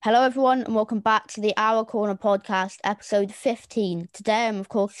Hello, everyone, and welcome back to the Our Corner podcast, episode 15. Today, I'm, of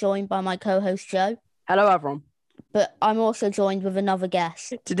course, joined by my co-host, Joe, Hello, everyone. but I'm also joined with another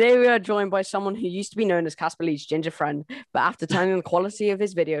guest. Today, we are joined by someone who used to be known as Casper Lee's ginger friend, but after turning the quality of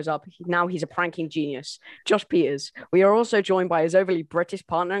his videos up, now he's a pranking genius, Josh Peters. We are also joined by his overly British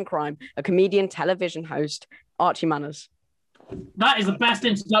partner in crime, a comedian television host, Archie Manners. That is the best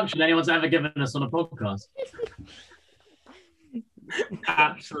introduction anyone's ever given us on a podcast.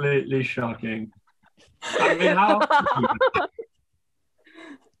 Absolutely shocking. I mean, how?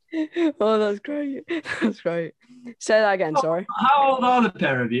 Oh, that's great. That's great. Say that again, sorry. How old are the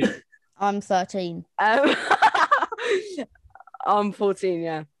pair of you? I'm 13. I'm 14,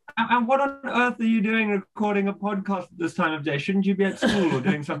 yeah. And what on earth are you doing recording a podcast at this time of day? Shouldn't you be at school or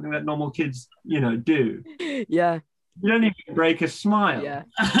doing something that normal kids, do? Yeah. You don't even break a smile. Yeah.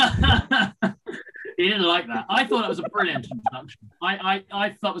 He didn't like that. I thought it was a brilliant introduction. I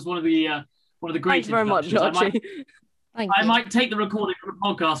thought it was one of the great. Thanks very much, Archie. I might take the recording from the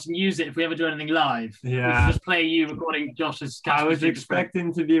podcast and use it if we ever do anything live. Yeah. Just play you recording Josh's. I was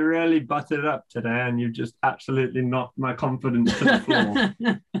expecting to be really buttered up today, and you've just absolutely knocked my confidence to the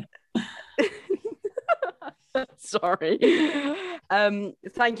floor. Sorry.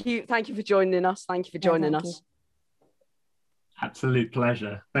 Thank you for joining us. Thank you for joining us. You. Absolute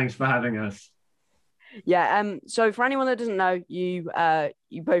pleasure. Thanks for having us. Yeah. So for anyone that doesn't know, you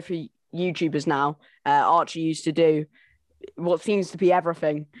both are YouTubers now. Archie used to do what seems to be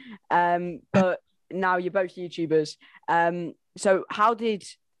everything, but now you're both YouTubers. So how did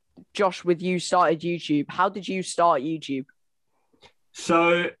Josh with you started YouTube? How did you start YouTube?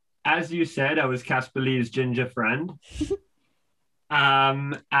 So as you said, I was Casper Lee's ginger friend.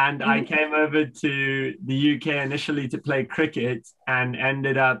 And I came over to the UK initially to play cricket and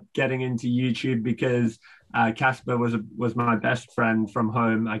ended up getting into YouTube because Casper was my best friend from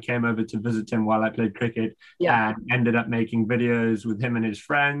home. I came over to visit him while I played cricket and ended up making videos with him and his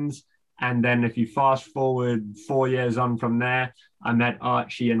friends. And then if you fast forward 4 years on from there, I met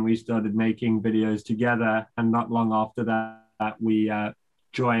Archie and we started making videos together. And not long after that, we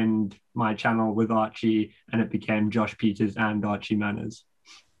joined my channel with Archie and it became Josh Peters and Archie Manners.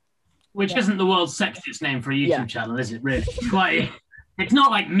 Which isn't the world's sexiest name for a YouTube channel, is it really? It's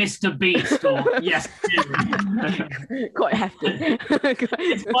not like Mr. Beast or Yes. Quite hefty.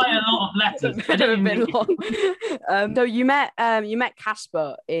 It's quite a lot of letters. A bit long. So you met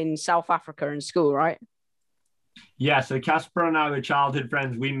Casper in South Africa in school, right? Yeah, so Casper and I were childhood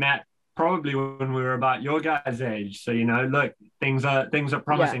friends. We met probably when we were about your guys' age. So look, things are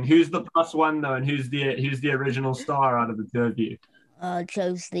promising. Who's the plus one though, and who's the original star out of the two of you?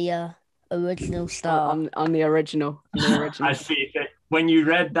 Joe's the original star. I'm the original. I see. When you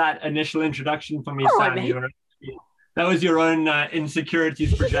read that initial introduction for me, Sam, that was your own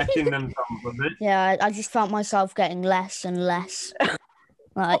insecurities projecting them from, was it? Yeah, I just felt myself getting less and less,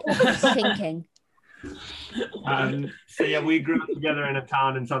 like sinking. So yeah, we grew up together in a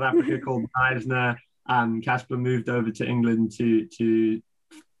town in South Africa called Knysna. Casper moved over to England to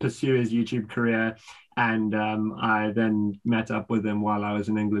pursue his YouTube career, and I then met up with him while I was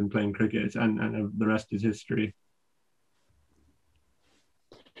in England playing cricket, and the rest is history.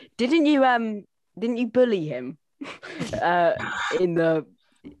 Didn't you bully him in the?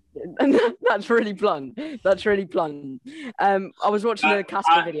 That's really blunt. I was watching a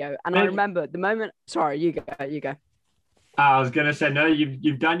Casper video and I remember the moment. Sorry, you go. I was going to say, no,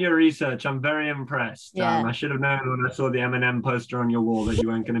 you've done your research. I'm very impressed. Yeah. I should have known when I saw the Eminem poster on your wall that you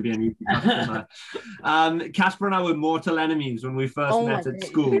weren't going to be an easy customer. Casper and I were mortal enemies when we first met at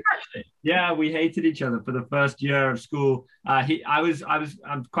school. Yeah, we hated each other for the first year of school.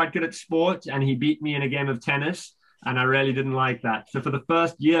 I'm quite good at sport, and he beat me in a game of tennis. And I really didn't like that. So for the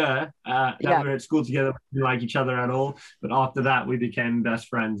first year that we were at school together, we didn't like each other at all. But after that, we became best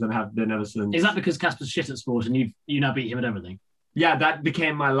friends and have been ever since. Is that because Casper's shit at sport and you now beat him at everything? Yeah, that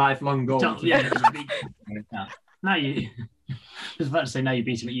became my lifelong goal. Now you... I was about to say now you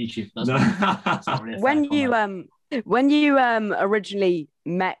beat him at YouTube. That's not really when you originally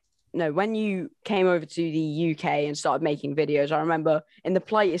met... No, when you came over to the UK and started making videos, I remember in the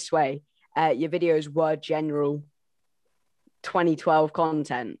politest way, your videos were general 2012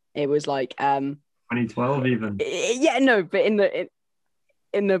 content. It was like 2012 even. Yeah, no, but in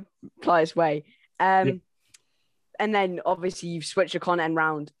the politest way. And then obviously you've switched your content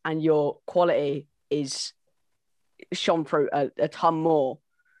around and your quality is shone through a ton more.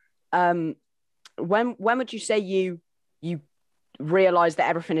 When would you say you realized that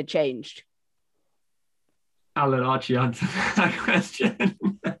everything had changed? I'll let Archie answer that question.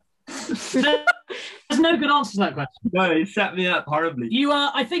 no good answer to that question. No, he set me up horribly.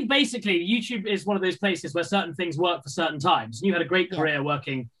 I think basically YouTube is one of those places where certain things work for certain times. You had a great career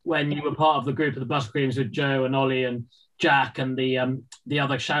working when you were part of the group of the Buttercreams with Joe and Ollie and Jack and the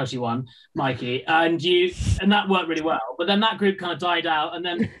other shouty one, Mikey, and that worked really well. But then that group kind of died out, and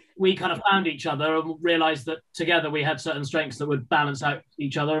then we kind of found each other and realized that together we had certain strengths that would balance out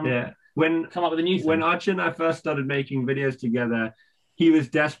each other and come up with a new thing. When Archie and I first started making videos together, he was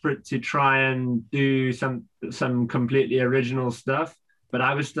desperate to try and do some completely original stuff, but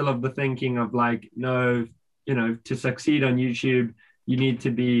I was still of the thinking of like, no, to succeed on YouTube, you need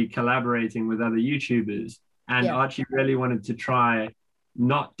to be collaborating with other YouTubers. And Archie really wanted to try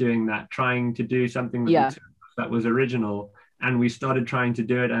not doing that, trying to do something that was original. And we started trying to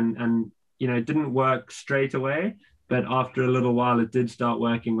do it, and it didn't work straight away, but after a little while it did start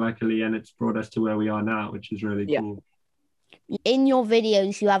working, luckily, and it's brought us to where we are now, which is really cool. In your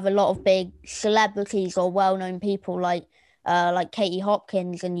videos, you have a lot of big celebrities or well-known people like Katie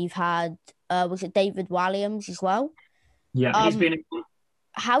Hopkins, and you've had was it David Walliams as well? Yeah, he's been.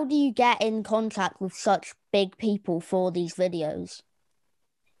 How do you get in contact with such big people for these videos?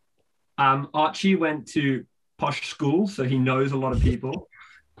 Archie went to posh school, so he knows a lot of people.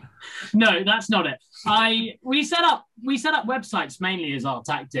 No, that's not it. We set up websites mainly as our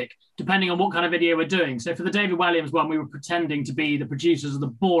tactic, depending on what kind of video we're doing. So for the David Walliams one, we were pretending to be the producers of the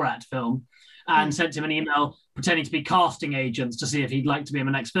Borat film and sent him an email pretending to be casting agents to see if he'd like to be in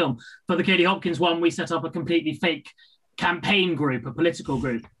the next film. For the Katie Hopkins one, we set up a completely fake campaign group, a political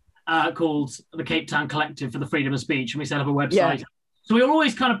group called the Cape Town Collective for the Freedom of Speech, and we set up a website. Yeah. So we were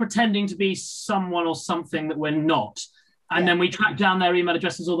always kind of pretending to be someone or something that we're not. And then we track down their email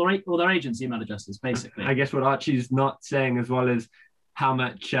addresses or their agents' email addresses, basically. I guess what Archie's not saying as well is how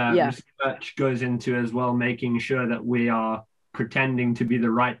much research goes into as well, making sure that we are pretending to be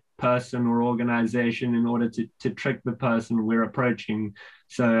the right person or organization in order to trick the person we're approaching.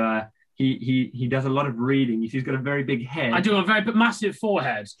 So he does a lot of reading. He's got a very big head. I do, a very massive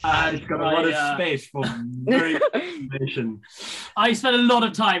forehead. And he's got a lot of space for very information. I spend a lot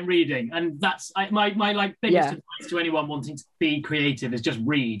of time reading, and that's my biggest advice to anyone wanting to be creative is just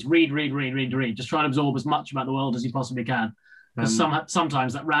read. Just try and absorb as much about the world as you possibly can. Because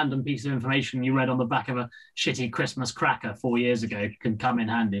sometimes that random piece of information you read on the back of a shitty Christmas cracker 4 years ago can come in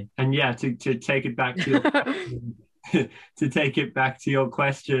handy. And to take it back to your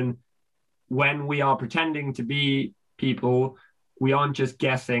question, when we are pretending to be people, we aren't just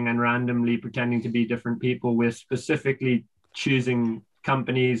guessing and randomly pretending to be different people. We're specifically choosing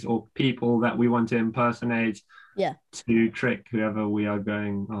companies or people that we want to impersonate to trick whoever we are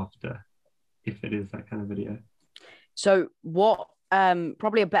going after, if it is that kind of video. So what,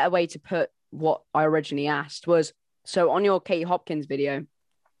 probably a better way to put what I originally asked was, so on your Katie Hopkins video,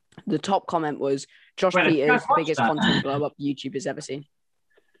 the top comment was, Josh Peters, biggest content blow up YouTuber's ever seen.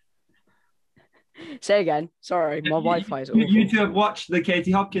 Say again. Sorry, my Wi-Fi is awful. You two have watched the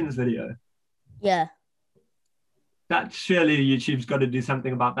Katie Hopkins video? Yeah. That surely YouTube's got to do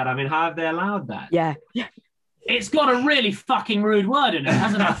something about that. I mean, how have they allowed that? Yeah. It's got a really fucking rude word in it,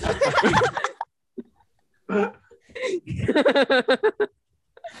 hasn't it?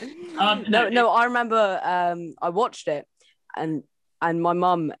 No, I remember I watched it and my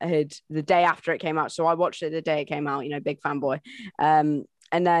mum had, the day after it came out, so I watched it the day it came out, big fanboy. And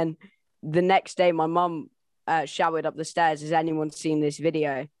then the next day, my mum shouted up the stairs, "Has anyone seen this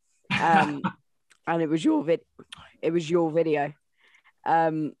video?" And it was your video.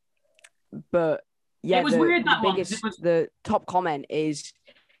 But yeah, it was weird that the top comment is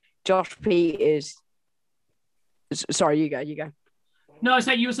Josh Peters. Sorry, you go. No,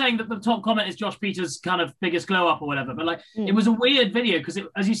 you were saying that the top comment is Josh Peters' kind of biggest glow up or whatever, but it was a weird video because,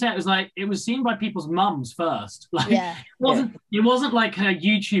 as you said, it was seen by people's mums first. It wasn't like a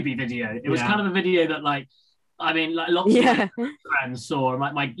YouTubey video. It was kind of a video that lots of friends saw.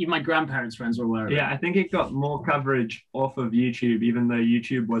 Even my grandparents' friends were aware of it. Yeah, I think it got more coverage off of YouTube, even though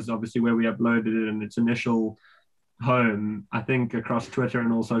YouTube was obviously where we uploaded it in its initial home. I think across Twitter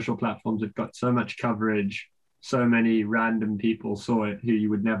and all social platforms, it got so much coverage. So many random people saw it who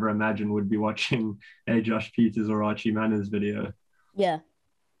you would never imagine would be watching a Josh Peters or Archie Manners video. Yeah.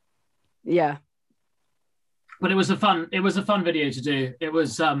 Yeah. But it was a fun video to do. It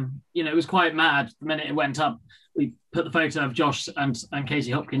was it was quite mad. The minute it went up, we put the photo of Josh and Katie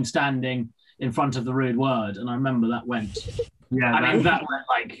Hopkins standing in front of the rude word, and I remember that went that went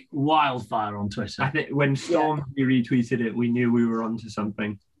like wildfire on Twitter. I think when Storm retweeted it, we knew we were onto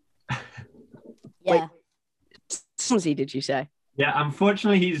something. Yeah. Stormzy, did you say? Yeah,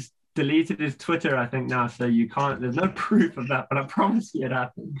 unfortunately, he's deleted his Twitter, I think now, so you can't. There's no proof of that, but I promise you it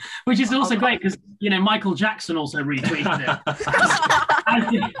happened. Which is also great because Michael Jackson also retweeted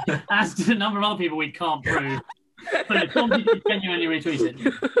it, as did a number of other people we can't prove. But Tom did genuinely retweet it.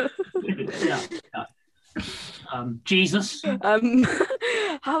 Yeah. Jesus.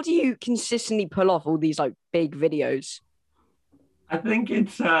 How do you consistently pull off all these like big videos? I think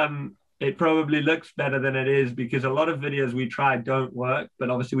it probably looks better than it is because a lot of videos we try don't work, but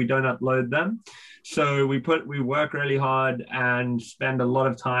obviously we don't upload them. So we work really hard and spend a lot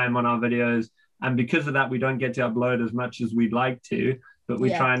of time on our videos. And because of that, we don't get to upload as much as we'd like to, but we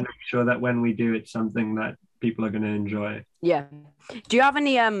try and make sure that when we do, it's something that people are going to enjoy. Yeah. Do you have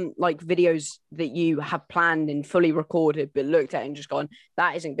any like videos that you have planned and fully recorded, but looked at and just gone,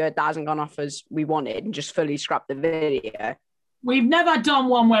 that isn't good, that hasn't gone off as we wanted, and just fully scrapped the video? We've never done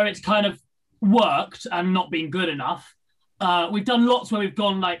one where it's kind of worked and not been good enough. We've done lots where we've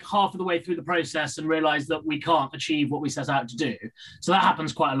gone like half of the way through the process and realized that we can't achieve what we set out to do. So that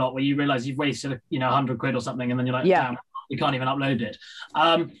happens quite a lot where you realize you've wasted, £100 or something, and then you're like, damn, we can't even upload it.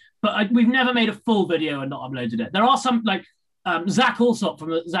 But we've never made a full video and not uploaded it. There are some, like Zach Alsop from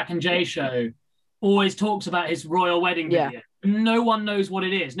the Zach and Jay show always talks about his royal wedding video. No one knows what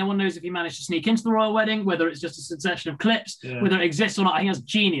it is. No one knows if he managed to sneak into the royal wedding, whether it's just a succession of clips, whether it exists or not. I think that's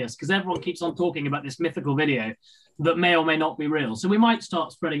genius because everyone keeps on talking about this mythical video that may or may not be real. So we might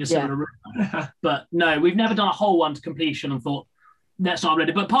start spreading a similar rumor. But no, we've never done a whole one to completion and thought, let's not upload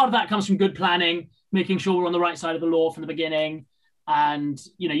it. But part of that comes from good planning, making sure we're on the right side of the law from the beginning. And,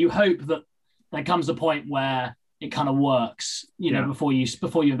 you hope that there comes a point where it kind of works, before you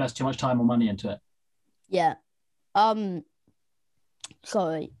invest too much time or money into it. Yeah.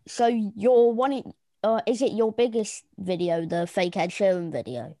 Sorry. So you're wanting, is it your biggest video, the fake Ed Sheeran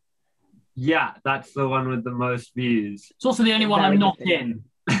video? Yeah, that's the one with the most views. It's also the only one I'm not in.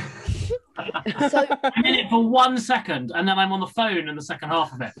 So I'm in it for 1 second, and then I'm on the phone in the second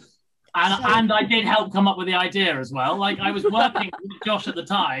half of it. And I did help come up with the idea as well. Like, I was working with Josh at the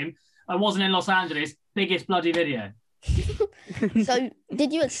time. I wasn't in Los Angeles. Biggest bloody video. So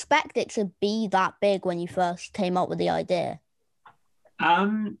did you expect it to be that big when you first came up with the idea?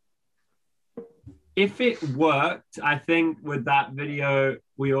 If it worked, I think with that video,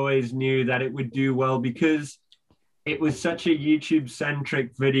 we always knew that it would do well because it was such a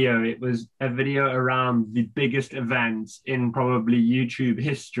YouTube-centric video. It was a video around the biggest events in probably YouTube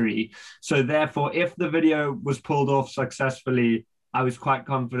history. So therefore, if the video was pulled off successfully, I was quite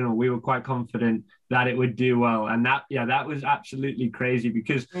confident, or we were quite confident that it would do well. And that was absolutely crazy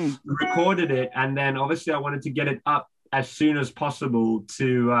because we recorded it. And then obviously I wanted to get it up as soon as possible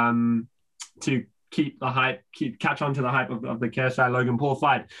to keep the hype, catch on to the hype of the KSI Logan Paul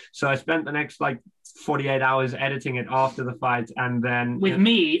fight. So I spent the next 48 hours editing it after the fight, and then with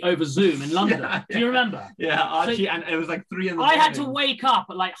me over Zoom in London. Do you remember? Yeah, Archie, and it was 3 in the morning. I had to wake up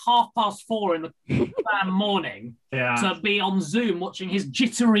at 4:30 in the morning to be on Zoom watching his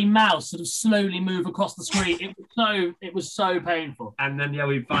jittery mouse sort of slowly move across the screen. It was so painful. And then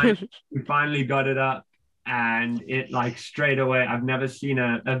we finally got it up, and it straight away. I've never seen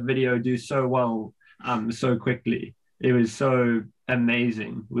a video do so well so quickly. It was so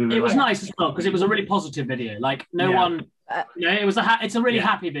amazing. It was nice as well because it was a really positive video. It's a really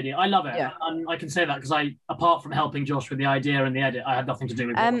happy video. I love it. Yeah. And I can say that because apart from helping Josh with the idea and the edit, I had nothing to do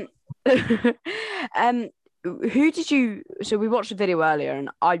with it. Who did you? So we watched the video earlier,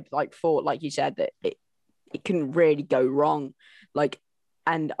 and I thought, like you said, that it couldn't really go wrong.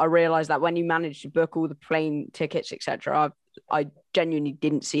 And I realized that when you managed to book all the plane tickets, etc., I genuinely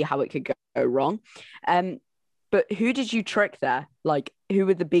didn't see how it could go wrong. But who did you trick there? Who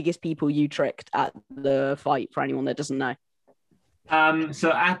were the biggest people you tricked at the fight, for anyone that doesn't know?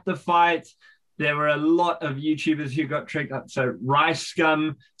 So at the fight, there were a lot of YouTubers who got tricked. So Rice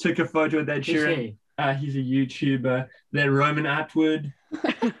Scum took a photo with Ed Sheeran. He's a YouTuber. Then Roman Atwood,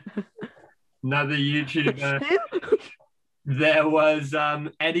 another YouTuber. There was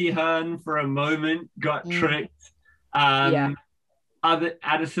Eddie Hearn for a moment got tricked.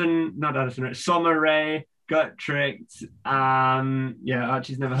 Summer Rae got tricked.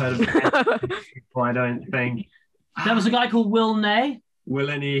 Archie's never heard of it before, I don't think. There was a guy called Will Ney.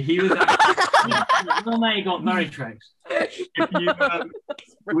 He was Will Ney got very tricked.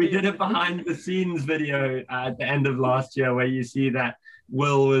 We did a behind the scenes video at the end of last year where you see that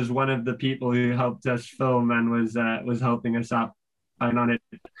Will was one of the people who helped us film and was helping us out on it.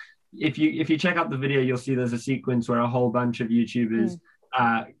 If you check out the video, you'll see there's a sequence where a whole bunch of YouTubers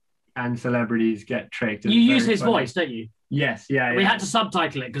and celebrities get tricked. You use his voice, don't you? Yes, yeah. We had to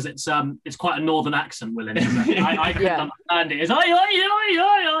subtitle it because it's quite a northern accent, Will. I couldn't understand it. It's oi, oi, oi,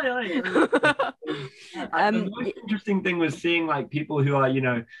 oi, oi. The most interesting thing was seeing like people who are, you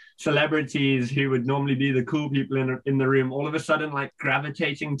know, celebrities who would normally be the cool people in the room, all of a sudden like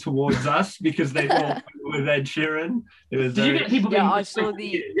gravitating towards us because they thought we were with Ed Sheeran. It was. Did you get people? Yeah, I saw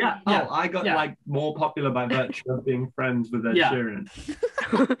the. Yeah. Oh, I got like more popular by virtue of being friends with Ed Sheeran.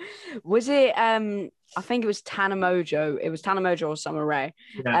 Was it? I think it was Tana Mojo. It was Tana Mojo or Summer Rae.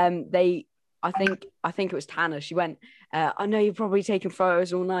 Yeah. I think it was Tana. She went, I know you're probably taking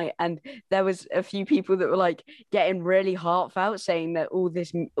photos all night. And there was a few people that were like getting really heartfelt, saying that all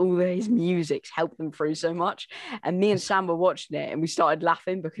his music's helped them through so much. And me and Sam were watching it and we started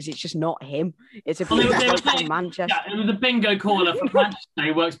laughing because it's just not him. It's a bloke from Manchester. Yeah, it was a bingo caller from Manchester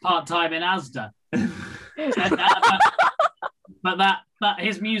who works part-time in Asda. But that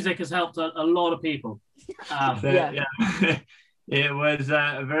his music has helped a lot of people. It was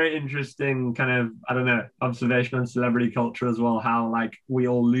a very interesting kind of, I don't know, observation on celebrity culture as well, how like we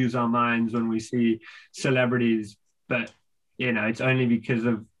all lose our minds when we see celebrities, but you know, it's only because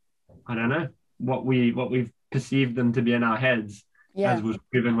of, I don't know, what we've perceived them to be in our heads, as was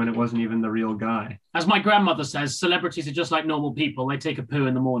proven when it wasn't even the real guy. As my grandmother says, celebrities are just like normal people. They take a poo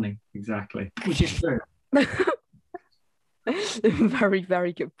in the morning. Exactly. Which is true. Very,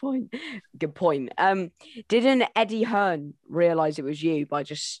 very good point. Good point. Didn't Eddie Hearn realize it was you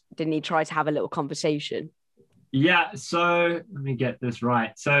didn't he try to have a little conversation? Yeah, so let me get this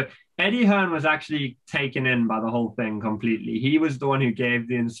right. So Eddie Hearn was actually taken in by the whole thing completely. He was the one who gave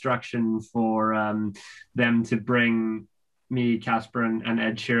the instruction for them to bring me, Casper, and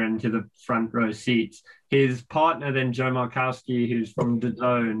Ed Sheeran to the front row seats. His partner then, Joe Markowski, who's from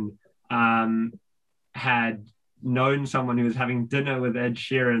DAZN, had known someone who was having dinner with Ed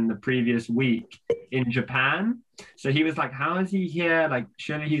Sheeran the previous week in Japan. So he was like, how is he here? Like,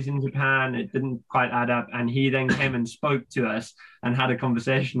 surely he's in Japan. It didn't quite add up. And he then came and spoke to us and had a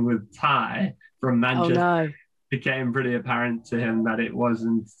conversation with Ty from Manchester. Oh, no. It became pretty apparent to him that it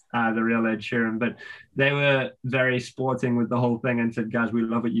wasn't the real Ed Sheeran, but they were very sporting with the whole thing and said, guys, we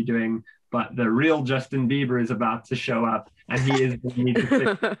love what you're doing, but the real Justin Bieber is about to show up and he is going to need to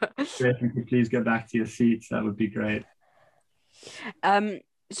fix. If you could please go back to your seats, that would be great.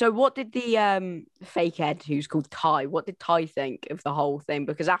 So what did the fake Ed, who's called Ty, what did Ty think of the whole thing?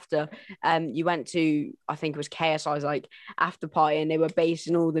 Because after you went to, I think it was KSI's like after party, and they were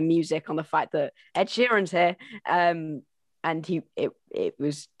basing all the music on the fact that Ed Sheeran's here, and it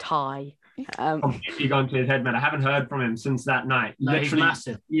was Ty. Completely gone to his head, man. I haven't heard from him since that night. No, he's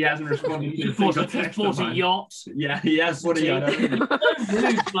massive. He hasn't responded to a single text. He's bought a yacht. Yeah, he has bought a yacht.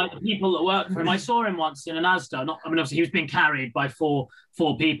 Like the people that work for him. I saw him once in an Asda. Obviously he was being carried by four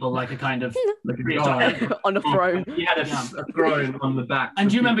people, like a kind of on a throne. He had a throne on the back. And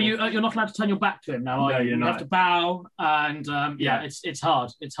do you remember you're not allowed to turn your back to him now? No, you're not. You have to bow, and it's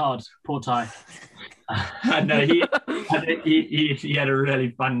hard. It's hard. Poor Ty. No, he had a really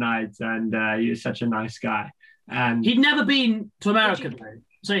fun night, and he was such a nice guy. And he'd never been to America though,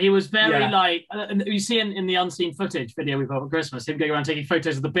 so he was very like. You see in the unseen footage video we've got for Christmas, him going around taking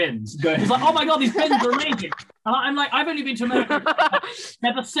photos of the bins. He's like, "Oh my god, these bins are amazing!" And I'm like, "I've only been to America.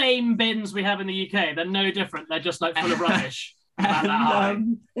 They're the same bins we have in the UK. They're no different. They're just like full of rubbish."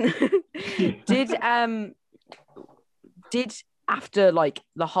 Did after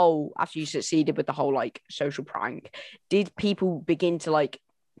you succeeded with the whole like social prank, did people begin to like,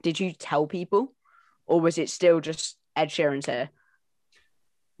 did you tell people, or was it still just Ed Sheeran's here?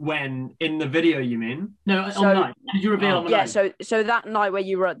 When in the video, you mean? No, on the night. Did you reveal on the night? Yeah, so that night where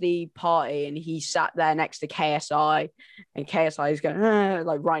you were at the party and he sat there next to KSI and KSI is going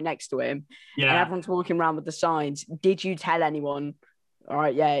like right next to him. Yeah. And everyone's walking around with the signs. Did you tell anyone? All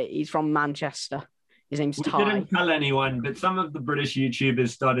right, yeah, he's from Manchester. His name's Ty. We didn't tell anyone, but some of the British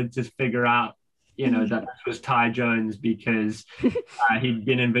YouTubers started to figure out, that this was Ty Jones because he'd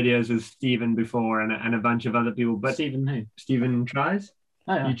been in videos with Stephen before and a bunch of other people. But Stephen who? Stephen Tries?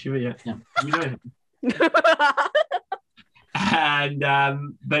 Oh, yeah. YouTuber, yeah. You know him. And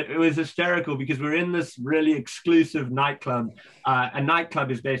but it was hysterical because we're in this really exclusive nightclub. A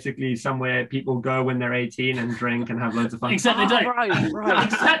nightclub is basically somewhere people go when they're 18 and drink and have loads of fun. Except they don't. Right.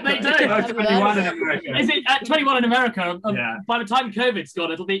 Except they don't. 21 in America. Is it at 21 in America? Yeah. By the time COVID's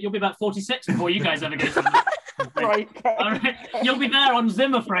gone, you'll be about 46 before you guys ever get to Right. All right. You'll be there on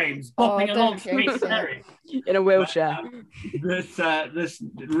Zimmer frames, bopping Oh, along don't Street jinx it. Terry. In a wheelchair. This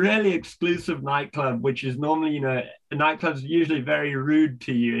really exclusive nightclub, which is normally, nightclubs are usually very rude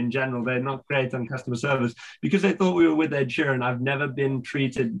to you in general. They're not great on customer service because they thought we were with Ed Sheeran. I've never been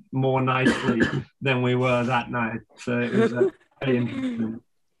treated more nicely than we were that night. So it was very interesting.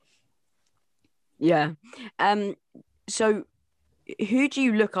 Yeah. So who do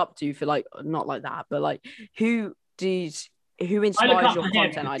you look up to for like, not like that, but like who I look inspires up your to him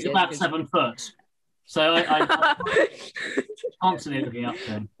content because ideas? he's about 7 foot. So I'm constantly looking up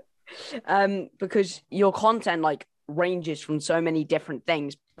to him. Because your content like ranges from so many different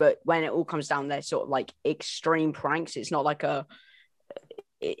things, but when it all comes down, they're sort of like extreme pranks. It's not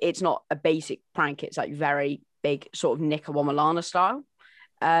a basic prank. It's like very big sort of Nika Wamalana style.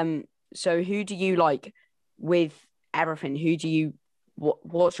 So who do you like with everything?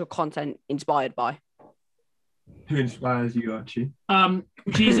 What's your content inspired by? Who inspires you, Archie?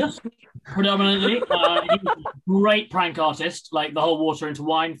 Jesus, predominantly. He's a great prank artist, like the whole water into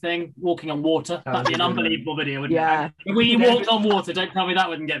wine thing, walking on water. That'd be an unbelievable video, wouldn't it? If we walked on water, don't tell me that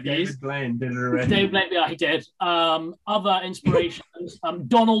wouldn't get views. David Blaine did it already. David Blaine, yeah, he did. Other inspirations,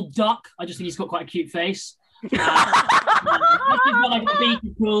 Donald Duck. I just think he's got quite a cute face. He's got like a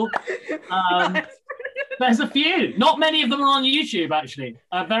beaky pool. There's a few. Not many of them are on YouTube, actually.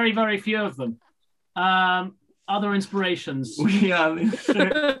 Very, very few of them. Other inspirations. We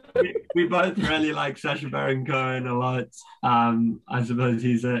both really like Sacha Baron Cohen a lot. I suppose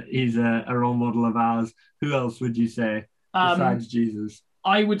he's a role model of ours. Who else would you say besides Jesus?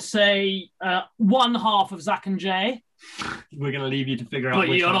 I would say one half of Zach and Jay. We're going to leave you to figure out. But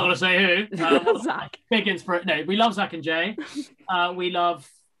you're not going to say who. Zach. Big inspiration. No, we love Zach and Jay. We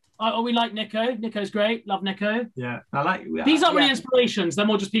like Nico. Nico's great. Love Nico. Yeah, I like. These aren't really inspirations. They're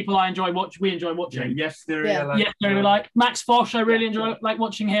more just people I enjoy we enjoy watching. Yeah, yes, there is. Yes, really like Max Fosh. I really enjoy like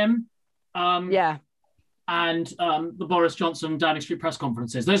watching him. Yeah. And the Boris Johnson Downing Street press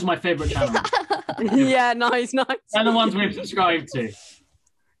conferences. Those are my favourite channels. Yeah, nice. They're the ones we've subscribed to.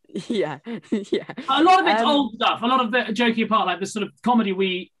 Yeah. A lot of it's old stuff. A lot of it, joking apart, like the sort of comedy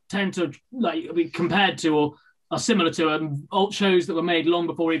we tend to like be compared to or are similar to old shows that were made long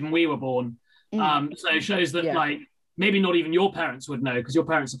before even we were born. So shows that like maybe not even your parents would know because your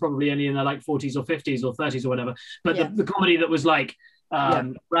parents are probably only in their like 40s or 50s or 30s or whatever. But the comedy that was like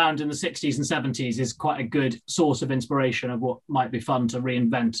around in the 60s and 70s is quite a good source of inspiration of what might be fun to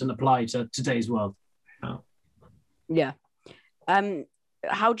reinvent and apply to today's world. Yeah.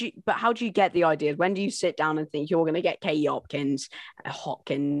 How do you get the ideas? When do you sit down and think you're going to get Katie Hopkins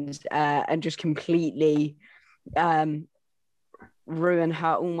and just completely ruin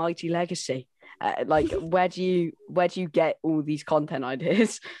her almighty legacy? Like, where do you get all these content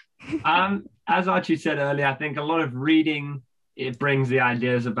ideas? As Archie said earlier, I think a lot of reading, it brings the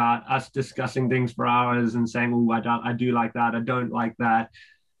ideas about us discussing things for hours and saying, oh, I do like that, I don't like that.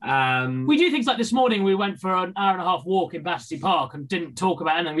 We do things like this morning. We went for an hour and a half walk in Battersea Park and didn't talk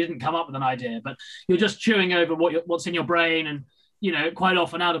about anything. We didn't come up with an idea, but you're just chewing over what's in your brain. And quite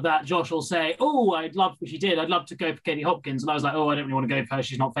often out of that, Josh will say, "Oh, I'd love to go for Katie Hopkins," and I was like, "Oh, I don't really want to go for her.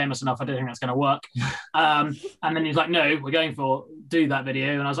 She's not famous enough. I don't think that's going to work." And then he's like, "No, we're going for do that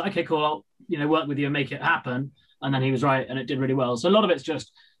video." And I was like, "Okay, cool. I'll work with you and make it happen." And then he was right, and it did really well. So a lot of it's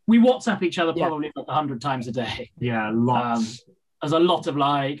just we WhatsApp each other probably like 100 times a day. Yeah, lots. There's a lot of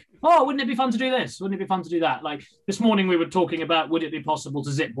like, oh, wouldn't it be fun to do this? Wouldn't it be fun to do that? Like this morning we were talking about, would it be possible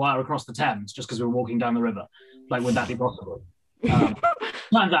to zip wire across the Thames just because we were walking down the river? Like, would that be possible? Turns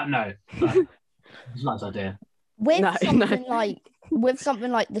out no. It's a nice idea. With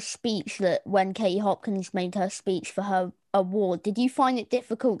something like the speech that when Katie Hopkins made her speech for her award, did you find it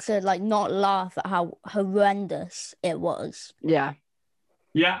difficult to like not laugh at how horrendous it was? Yeah.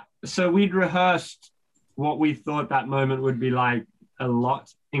 So we'd rehearsed what we thought that moment would be like a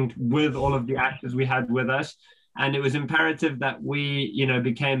lot with all of the actors we had with us. And it was imperative that we,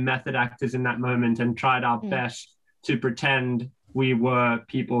 became method actors in that moment and tried our best to pretend we were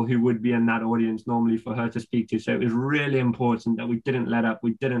people who would be in that audience normally for her to speak to. So it was really important that we didn't let up,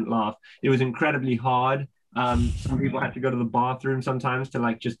 we didn't laugh. It was incredibly hard. Some people had to go to the bathroom sometimes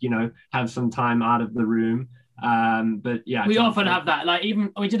to just have some time out of the room. But yeah, we often have that. Like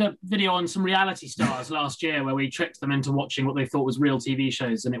even we did a video on some reality stars last year where we tricked them into watching what they thought was real TV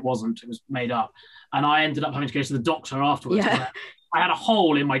shows, and it wasn't. It was made up. And I ended up having to go to the doctor afterwards. Yeah. I had a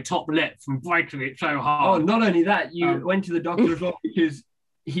hole in my top lip from biting it so hard. Oh, not only that, you went to the doctor as well because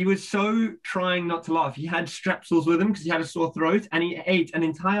he was so trying not to laugh. He had strepsils with him because he had a sore throat, and he ate an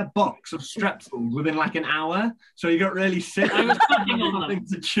entire box of strepsils within like an hour. So he got really sick. I was sucking on them.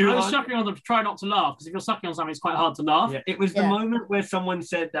 To chew I was on. sucking on them to try not to laugh, because if you're sucking on something, it's quite hard to laugh. Yeah, it was the moment where someone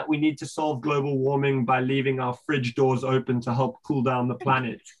said that we need to solve global warming by leaving our fridge doors open to help cool down the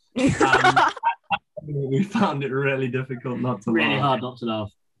planet. We found it really difficult not to Really laugh. hard not to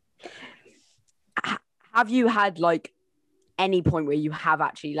laugh. Have you had like any point where you have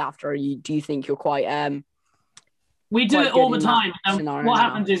actually laughed, or do you think you're quite We do quite it all good the in that time. And scenario what now?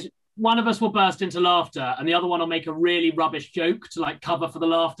 happens is one of us will burst into laughter and the other one will make a really rubbish joke to like cover for the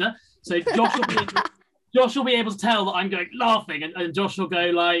laughter. So Josh will be able to tell that I'm going laughing, and Josh will go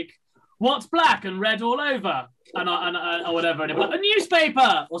like, "What's black and red all over?" and or whatever, and he'll be like, "A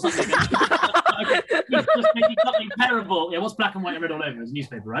newspaper," or something. Just making something terrible. Yeah, what's black and white and red all over? It's a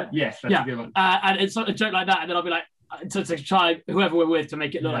newspaper, right? Yes, that's a good one. And it's sort of a joke like that, and then I'll be like, to try whoever we're with to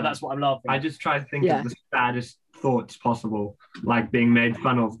make it look like that's what I'm laughing at. I just try to think of the saddest thoughts possible, like being made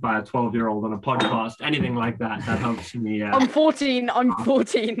fun of by a 12-year-old on a podcast, anything like that. That helps me. I'm 14. I'm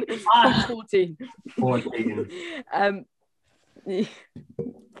 14. I'm 14. 14.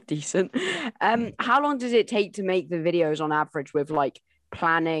 Decent. How long does it take to make the videos on average with like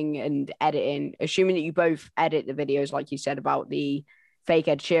planning and editing? Assuming that you both edit the videos, like you said about the fake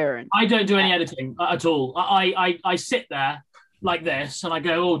Ed Sheeran. I don't do any editing at all. I sit there like this and I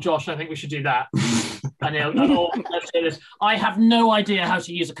go, "Oh, Josh, I think we should do that." And let's do this. I have no idea how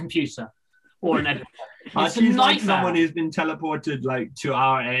to use a computer or an editor. She's like someone who's been teleported like to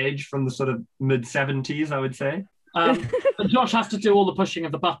our age from the sort of mid-70s, I would say. Josh has to do all the pushing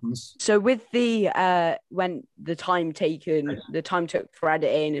of the buttons. So with the when the time took for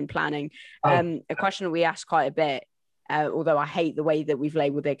editing and planning, a question that we ask quite a bit, although I hate the way that we've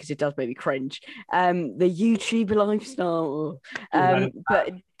labeled it because it does make me cringe, the YouTuber lifestyle.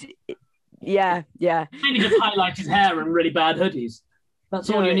 But yeah. Mainly just highlight his hair and really bad hoodies. That's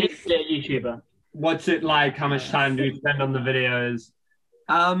all you need to be a YouTuber. What's it like? How much time do you spend on the videos?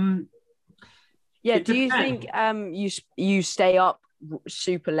 Yeah, do you think you stay up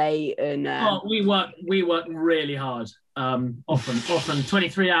super late and well, we work really hard, often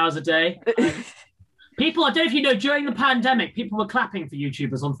 23 hours a day. People, I don't know if you know, during the pandemic, people were clapping for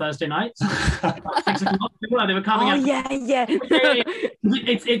YouTubers on Thursday nights. 6 o'clock. They were coming out. Yeah.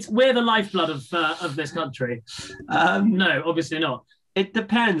 We're the lifeblood of this country. No, obviously not. It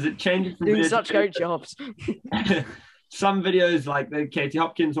depends. It changes. Doing such great jobs. Some videos, like the Katie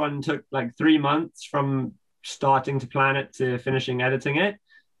Hopkins one, took like 3 months from starting to plan it to finishing editing it.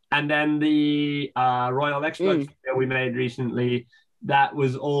 And then the Royal Experts video we made recently, that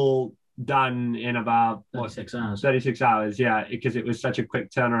was all done in about 36 hours. 36 hours, yeah, because it was such a quick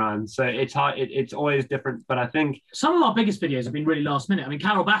turnaround. So it's hard. It's always different. But I think some of our biggest videos have been really last minute. I mean,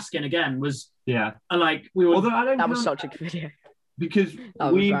 Carol Baskin again was like we were. Although that was such a good video because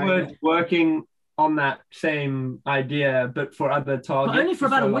we were working on that same idea, but for other targets. But only for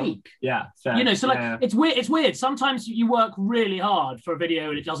about a week. Yeah. Fair. You know, so like it's weird. Sometimes you work really hard for a video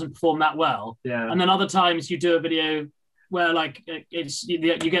and it doesn't perform that well. Yeah. And then other times you do a video where like it's you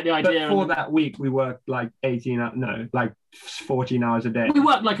get the idea. But for that week, we worked like 14 hours a day. We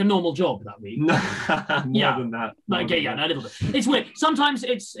worked like a normal job that week. More than that. Like a little bit. It's weird. Sometimes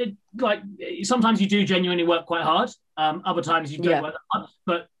sometimes you do genuinely work quite hard. Other times you don't work that hard.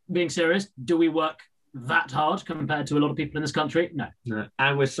 But being serious, do we work that hard compared to a lot of people in this country? No.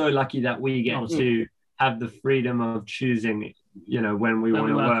 And we're so lucky that we get to have the freedom of choosing, when we want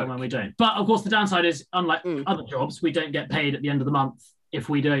to work and when we don't. But of course, the downside is, unlike other jobs, we don't get paid at the end of the month if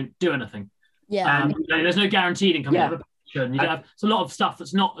we don't do anything. Yeah. There's no guaranteed income. It's a lot of stuff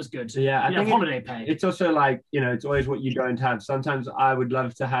that's not as good. Yeah, I think holiday pay. It's also like, it's always what you don't have. Sometimes I would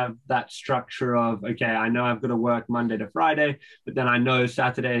love to have that structure of, okay, I know I've got to work Monday to Friday, but then I know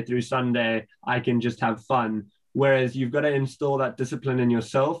Saturday through Sunday, I can just have fun. Whereas you've got to install that discipline in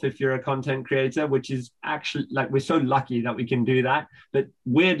yourself if you're a content creator, which is actually like, we're so lucky that we can do that. But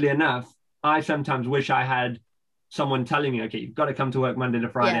weirdly enough, I sometimes wish I had someone telling me, okay, you've got to come to work Monday to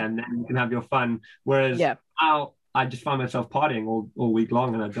Friday and then you can have your fun. Whereas now I just find myself partying all week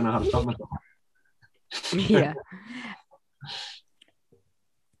long and I don't know how to stop myself. Yeah.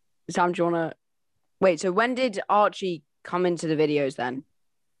 Sam, do you want to... Wait, so when did Archie come into the videos then?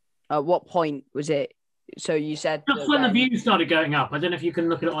 At what point was it? So you said... Just when the views started going up. I don't know if you can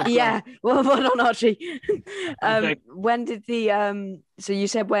look at it on... Yeah, well on Archie. When did the... So you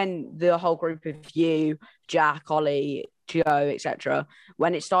said when the whole group of you, Jack, Ollie, Joe, etc.,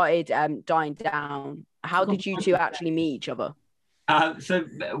 when it started dying down, how did you two actually meet each other? So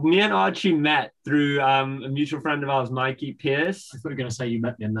me and Archie met through a mutual friend of ours, Mikey Pierce. I thought you were going to say you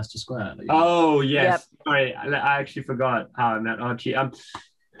met me in Leicester Square. Oh yes, Yep. sorry, I actually forgot how I met Archie.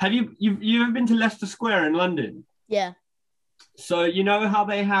 Have you ever been to Leicester Square in London? Yeah. So you know how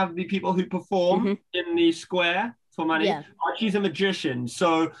they have the people who perform in the square for money? Yeah. Archie's a magician.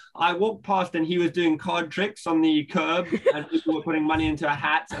 So I walked past and he was doing card tricks on the curb and people were putting money into a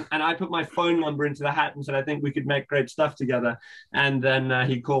hat. And I put my phone number into the hat and said, I think we could make great stuff together. And then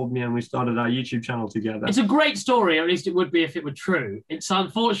he called me and we started our YouTube channel together. It's a great story, or at least it would be if it were true. It's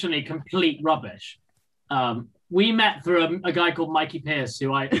unfortunately complete rubbish. We met through a guy called Mikey Pierce,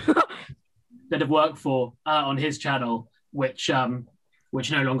 who I did work for on his channel, which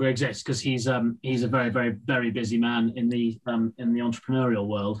no longer exists because he's a very, very, very busy man in the entrepreneurial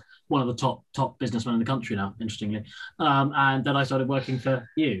world, one of the top businessmen in the country now, interestingly. And then I started working for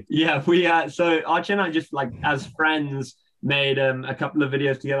you. Yeah, so Archie and I just like as friends made a couple of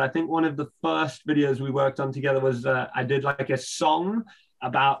videos together. I think one of the first videos we worked on together was I did like a song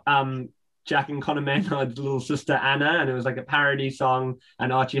about Jack and Connor Maynard's little sister Anna, and it was like a parody song,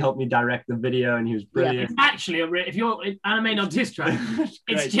 and Archie helped me direct the video and he was brilliant. It's actually, if you're Anna Maynard diss track,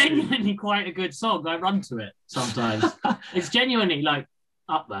 it's genuinely quite a good song. I run to it sometimes. It's genuinely like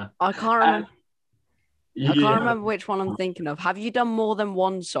up there. I can't remember. I can't remember which one I'm thinking of. Have you done more than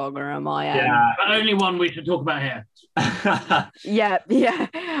one song, or am I? Yeah, but only one we should talk about here. Yeah.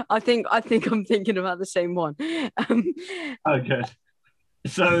 I think I'm thinking about the same one. Oh, good.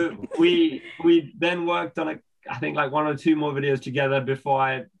 So we then worked on I think like one or two more videos together before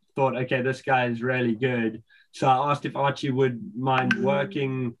I thought, okay, this guy is really good. So I asked if Archie would mind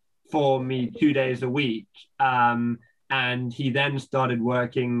working for me 2 days a week. And he then started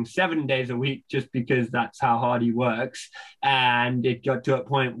working 7 days a week just because that's how hard he works. And it got to a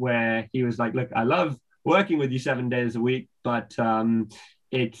point where he was like, look, I love working with you 7 days a week, but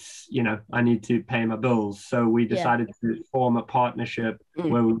it's, I need to pay my bills. So we decided to form a partnership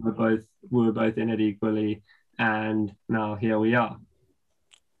where we were both in it equally. And now here we are.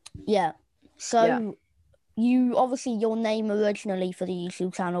 Yeah. So you obviously, your name originally for the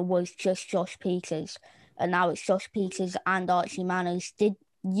YouTube channel was just Josh Peters, and now it's Josh Peters and Archie Manners.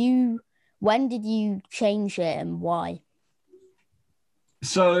 When did you change it and why?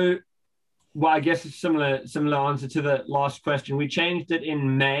 So, well, I guess it's similar answer to the last question. We changed it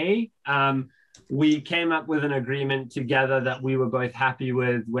in May. We came up with an agreement together that we were both happy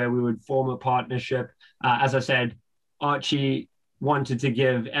with, where we would form a partnership. As I said, Archie wanted to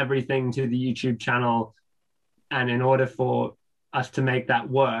give everything to the YouTube channel. And in order for us to make that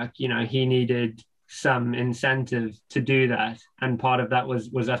work, he needed some incentive to do that. And part of that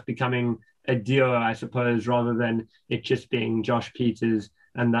was us becoming a duo, I suppose, rather than it just being Josh Peters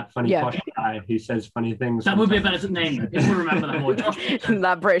and that funny posh guy who says funny things. That would be a better name. If we remember that more. Josh Peters,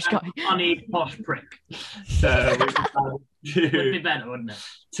 that British guy. Funny posh prick. So would be better, wouldn't it?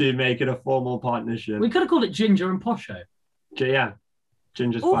 To make it a formal partnership. We could have called it Ginger and Posho. Yeah.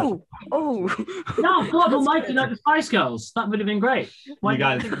 Ginger's Spice. Oh. No, God almighty, like the Spice Girls. That would have been great. You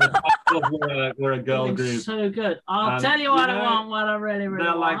guys, we're a girl group. So good. I'll tell you what I want, what I really, really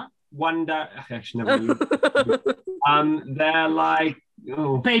they're want. Like one actually never they're like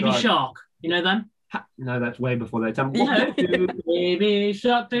Baby Shark. You know them? No, that's way before their time. Baby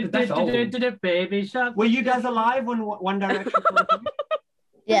Shark. Baby Shark. Were you guys alive when One Direction?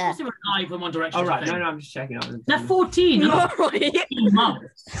 Yeah. They were live when One Direction. Oh, right. No, I'm just checking out. They're 14. All right. 14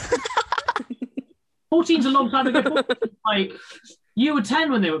 months. 14's a long time ago. Like, you were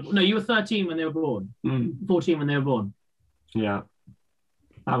 10 when they were... No, you were 13 when they were born. 14 when they were born. Yeah.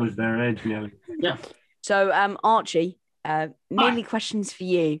 That was their age, nearly. Yeah. So, Archie, mainly questions for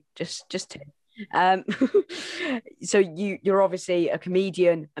you. Just two. So you're obviously a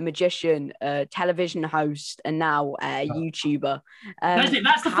comedian, a magician, a television host, and now a YouTuber.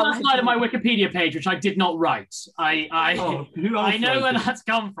 That's the first line of my Wikipedia page, which I did not write. I know where that's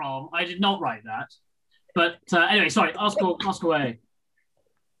come from. I did not write that. But anyway, sorry. Ask away.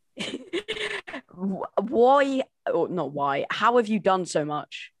 Why, or not why? How have you done so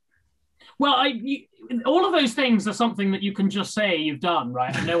much? Well, all of those things are something that you can just say you've done,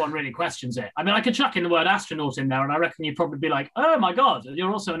 right? And no one really questions it. I mean, I could chuck in the word astronaut in there, and I reckon you'd probably be like, "Oh my God,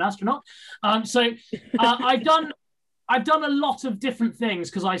 you're also an astronaut." So I've done a lot of different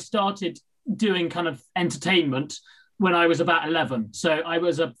things because I started doing kind of entertainment when I was about 11. So I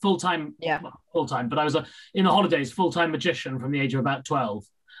was a full-time, but I was in the holidays full-time magician from the age of about 12,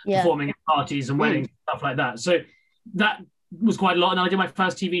 performing at parties and weddings and stuff like that. So that was quite a lot. And then I did my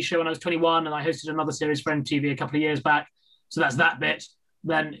first TV show when I was 21, and I hosted another series for MTV a couple of years back. So that's that bit.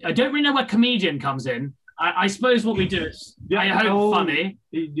 Then I don't really know where comedian comes in. I suppose what we do is, I hope funny.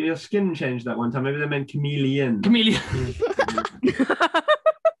 Your skin changed that one time. Maybe they meant chameleon. Chameleon.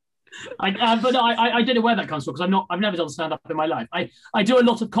 But no, I don't know where that comes from because I've never done stand up in my life. I do a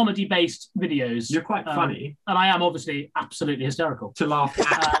lot of comedy based videos. You're quite funny, and I am obviously absolutely hysterical to laugh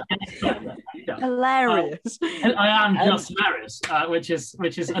at. Hilarious. I am just hilarious,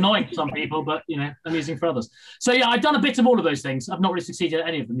 which is annoying for some people, but amusing for others. So yeah, I've done a bit of all of those things. I've not really succeeded at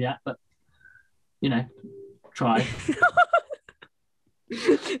any of them yet, but try.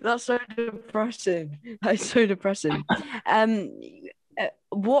 That's so depressing. That's so depressing.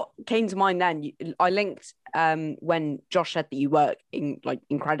 What came to mind then? I linked when Josh said that you work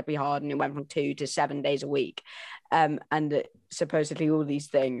incredibly hard, and it went from 2 to 7 days a week, and supposedly all these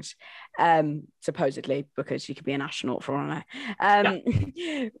things, supposedly because you could be an astronaut for all I know.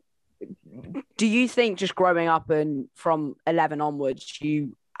 Do you think just growing up and from 11 onwards,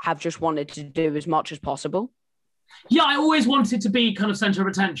 you have just wanted to do as much as possible? Yeah, I always wanted to be kind of center of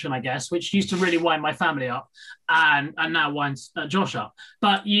attention, I guess, which used to really wind my family up and now winds Josh up.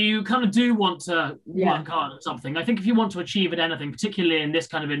 But you kind of do want to work hard at something. I think if you want to achieve at anything, particularly in this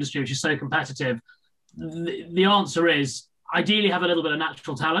kind of industry, which is so competitive, the answer is ideally have a little bit of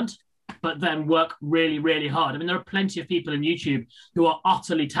natural talent, but then work really, really hard. I mean, there are plenty of people in YouTube who are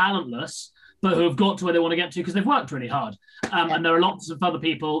utterly talentless, but who have got to where they want to get to because they've worked really hard. And there are lots of other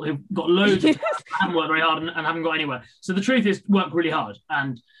people who've got loads of talent, haven't worked very hard and haven't got anywhere. So the truth is work really hard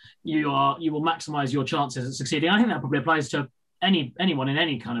and you will maximize your chances at succeeding. I think that probably applies to anyone in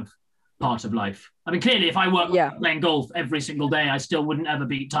any kind of part of life. I mean, clearly, if I worked playing golf every single day, I still wouldn't ever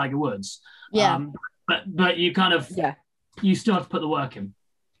beat Tiger Woods. Yeah. But you kind of, you still have to put the work in.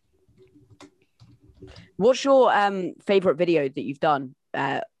 What's your favorite video that you've done?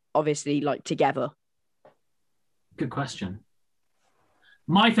 Obviously, like together. Good question.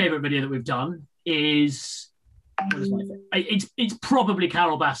 My favorite video that we've done is it's probably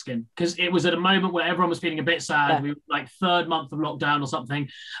Carol Baskin because it was at a moment where everyone was feeling a bit sad. We were like 3rd month of lockdown or something.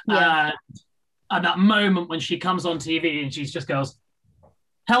 At that moment when she comes on TV and she just goes,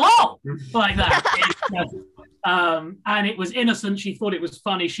 "Hello," like that. And it was innocent. She thought it was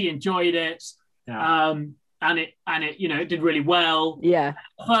funny. She enjoyed it. And it did really well. Yeah.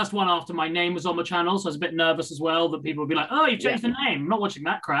 The first one after my name was on the channel, so I was a bit nervous as well that people would be like, "Oh, you've changed the name. I'm not watching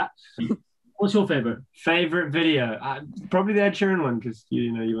that crap." What's your favorite video? Probably the Ed Sheeran one because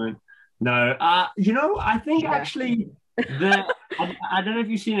you won't. No, I think actually I don't know if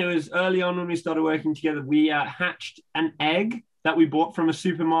you've seen it. It was early on when we started working together. We hatched an egg that we bought from a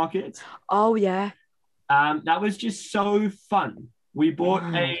supermarket. Oh yeah. That was just so fun. We bought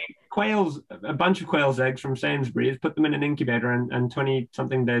a bunch of quail's eggs from Sainsbury's, put them in an incubator, and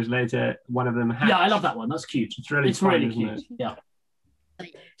 20-something days later, one of them hatched. Yeah, I love that one. That's cute. It's really fun, really cute. It? Yeah.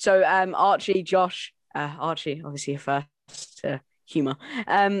 So, Archie, Josh, Archie, obviously your first humour.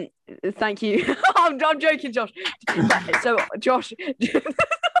 Thank you. I'm joking, Josh. So, Josh.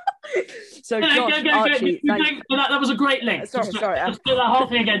 Archie, that was a great link. Sorry. Let's do that whole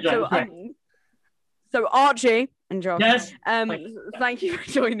thing again, Joe. So Archie and Josh, yes. Thank you for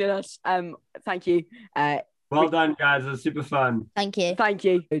joining us. Thank you. Well done, guys. It was super fun. Thank you. Thank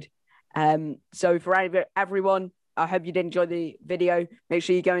you. So for everyone, I hope you did enjoy the video. Make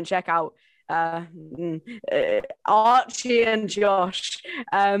sure you go and check out Archie and Josh,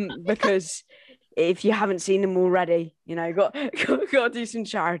 because if you haven't seen them already, got to do some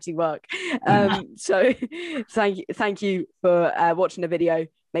charity work. So thank you for watching the video.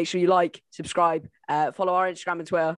 Make sure you like, subscribe, follow our Instagram and Twitter.